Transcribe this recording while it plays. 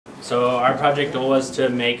So our project goal was to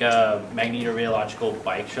make a magnetorheological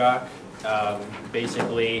bike shock.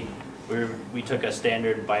 Basically, we took a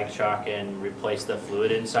standard bike shock and replaced the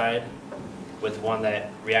fluid inside with one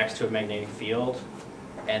that reacts to a magnetic field,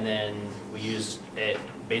 and then we use it.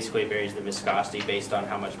 Basically, it varies the viscosity based on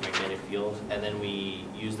how much magnetic field, and then we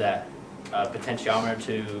use that potentiometer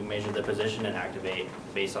to measure the position and activate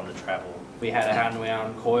based on the travel. We had a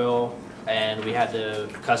hand-wound coil, and we had to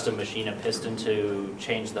custom machine a piston to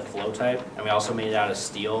change the flow type, and we also made it out of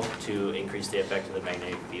steel to increase the effect of the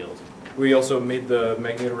magnetic field. We also made the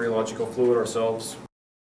magnetorheological fluid ourselves.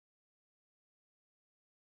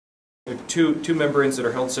 There are two membranes that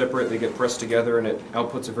are held separate. They get pressed together and it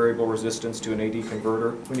outputs a variable resistance to an AD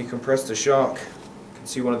converter. When you compress the shock, you can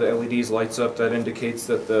see one of the LEDs lights up. That indicates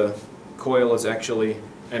that the coil is actually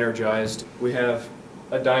energized. We have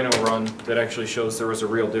a dyno run that actually shows there was a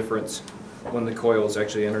real difference when the coil is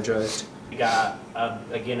actually energized. We got,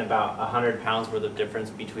 again, about 100 pounds worth of difference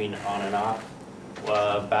between on and off.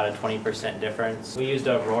 About a 20% difference. We used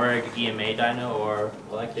a Rohrig EMA dyno, or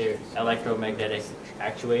electromagnetic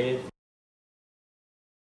actuated.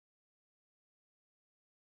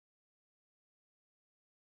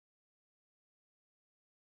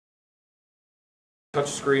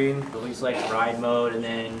 Touch screen. Release like ride mode, and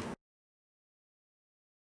then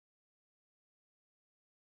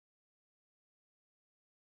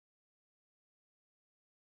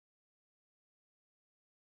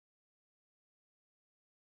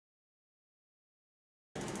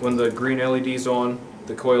when the green LED's on,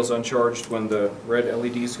 the coil's uncharged. When the red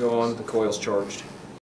LEDs go on, the coil's charged.